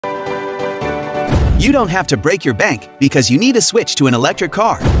You don't have to break your bank because you need a switch to an electric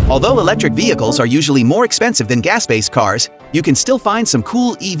car. Although electric vehicles are usually more expensive than gas-based cars, you can still find some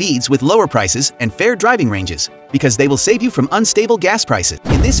cool EVs with lower prices and fair driving ranges because they will save you from unstable gas prices.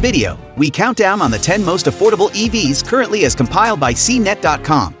 In this video, we count down on the 10 most affordable EVs currently as compiled by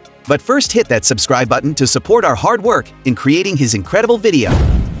CNET.com. But first, hit that subscribe button to support our hard work in creating his incredible video.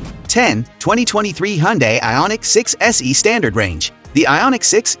 10. 2023 Hyundai Ioniq 6 SE Standard Range. The Ioniq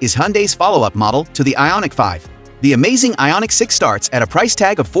 6 is Hyundai's follow-up model to the Ioniq 5. The amazing Ioniq 6 starts at a price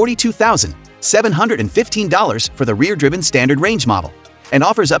tag of $42,715 for the rear-driven standard range model and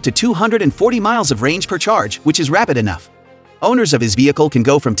offers up to 240 miles of range per charge, which is rapid enough. Owners of his vehicle can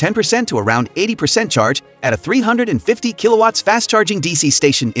go from 10% to around 80% charge at a 350 kilowatts fast-charging DC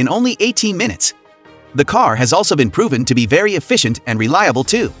station in only 18 minutes. The car has also been proven to be very efficient and reliable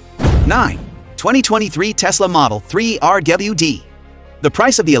too. 9. 2023 Tesla Model 3 RWD. The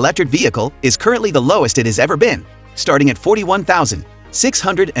price of the electric vehicle is currently the lowest it has ever been, starting at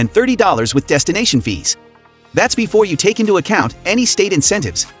 $41,630 with destination fees. That's before you take into account any state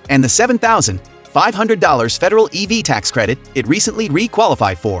incentives and the $7,500 federal EV tax credit it recently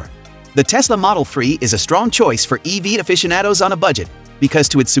re-qualified for. The Tesla Model 3 is a strong choice for EV aficionados on a budget because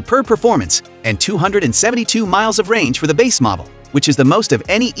to its superb performance and 272 miles of range for the base model, which is the most of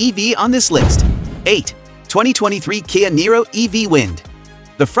any EV on this list. 8. 2023 Kia Niro EV Wind.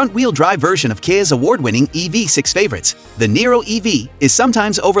 The front-wheel drive version of Kia's award-winning EV6 favorites, the Niro EV, is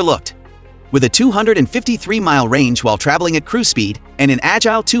sometimes overlooked. With a 253-mile range while traveling at cruise speed and an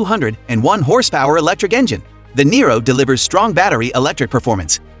agile 201 horsepower electric engine, the Niro delivers strong battery electric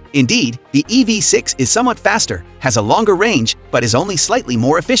performance. Indeed, the EV6 is somewhat faster, has a longer range, but is only slightly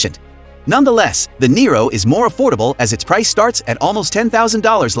more efficient. Nonetheless, the Niro is more affordable as its price starts at almost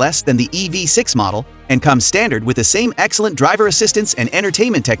 $10,000 less than the EV6 model and comes standard with the same excellent driver assistance and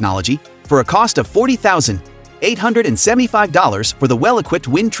entertainment technology for a cost of $40,875 for the well-equipped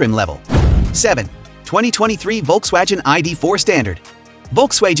wind trim level. 7. 2023 Volkswagen ID.4 Standard.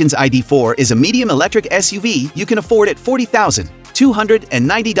 Volkswagen's ID.4 is a medium electric SUV you can afford at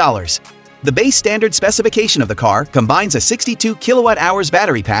 $40,290. The base standard specification of the car combines a 62 kilowatt-hours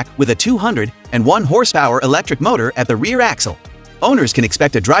battery pack with a 201 horsepower electric motor at the rear axle. Owners can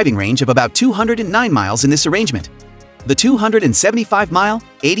expect a driving range of about 209 miles in this arrangement. The 275-mile,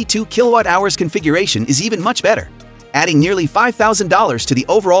 82 kilowatt-hours configuration is even much better, adding nearly $5,000 to the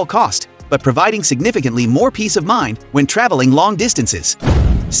overall cost, but providing significantly more peace of mind when traveling long distances.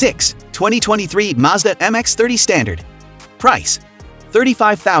 6. 2023 Mazda MX-30 Standard. Price: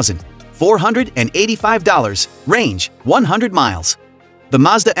 $35,485. Range: 100 miles. The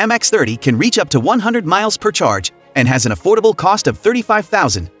Mazda MX-30 can reach up to 100 miles per charge and has an affordable cost of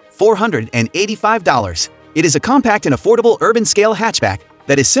 $35,485. It is a compact and affordable urban-scale hatchback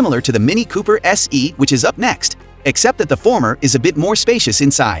that is similar to the Mini Cooper SE, which is up next, except that the former is a bit more spacious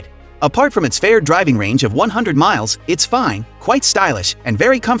inside. Apart from its fair driving range of 100 miles, it's fine, quite stylish, and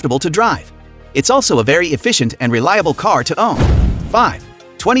very comfortable to drive. It's also a very efficient and reliable car to own. 5.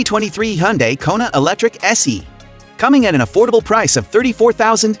 2023 Hyundai Kona Electric SE. Coming at an affordable price of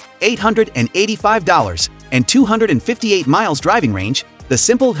 $34,885 and 258 miles driving range, the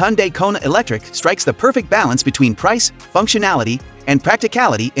simple Hyundai Kona Electric strikes the perfect balance between price, functionality, and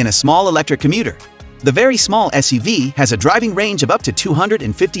practicality in a small electric commuter. The very small SUV has a driving range of up to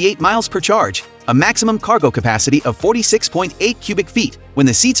 258 miles per charge, a maximum cargo capacity of 46.8 cubic feet when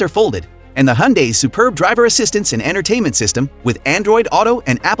the seats are folded, and the Hyundai's superb driver assistance and entertainment system with Android Auto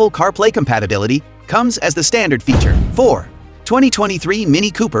and Apple CarPlay compatibility comes as the standard feature. 4. 2023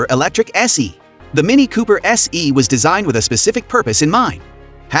 Mini Cooper Electric SE. The Mini Cooper SE was designed with a specific purpose in mind.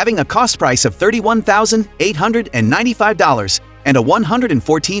 Having a cost price of $31,895 and a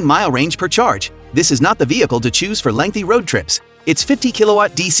 114-mile range per charge, this is not the vehicle to choose for lengthy road trips. Its 50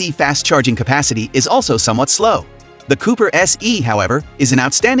 kilowatt DC fast charging capacity is also somewhat slow. The Cooper SE, however, is an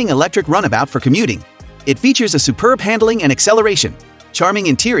outstanding electric runabout for commuting. It features a superb handling and acceleration, charming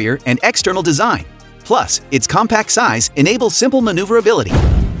interior and external design. Plus, its compact size enables simple maneuverability.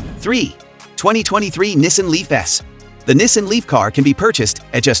 3. 2023 Nissan Leaf S. The Nissan Leaf car can be purchased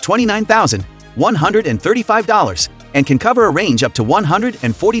at just $29,135 and can cover a range up to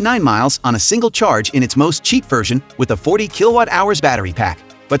 149 miles on a single charge in its most cheap version with a 40 kilowatt-hours battery pack.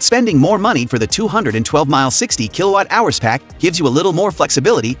 But spending more money for the 212-mile 60 kilowatt-hours pack gives you a little more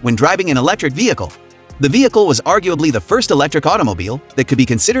flexibility when driving an electric vehicle. The vehicle was arguably the first electric automobile that could be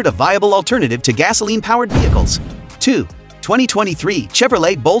considered a viable alternative to gasoline-powered vehicles. 2. 2023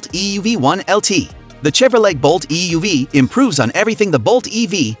 Chevrolet Bolt EUV1 LT. The Chevrolet Bolt EUV improves on everything the Bolt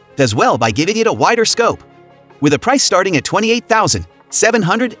EV does well by giving it a wider scope. With a price starting at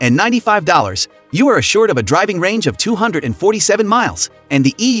 $28,795, You are assured of a driving range of 247 miles, and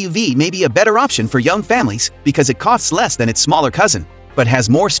the EUV may be a better option for young families because it costs less than its smaller cousin, but has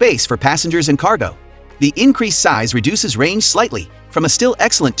more space for passengers and cargo. The increased size reduces range slightly, from a still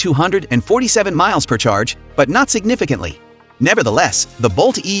excellent 247 miles per charge, but not significantly. Nevertheless, the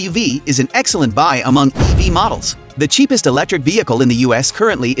Bolt EUV is an excellent buy among EV models. The cheapest electric vehicle in the US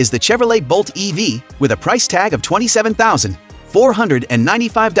currently is the Chevrolet Bolt EV, with a price tag of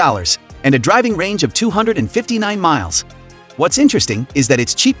 $27,495 and a driving range of 259 miles. What's interesting is that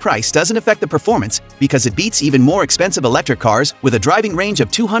its cheap price doesn't affect the performance because it beats even more expensive electric cars with a driving range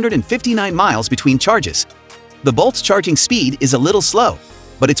of 259 miles between charges. The Bolt's charging speed is a little slow,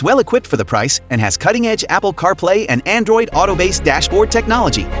 but it's well equipped for the price and has cutting-edge Apple CarPlay and Android Auto-based dashboard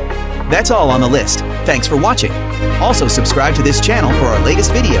technology. That's all on the list. Thanks for watching. Also subscribe to this channel for our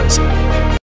latest videos.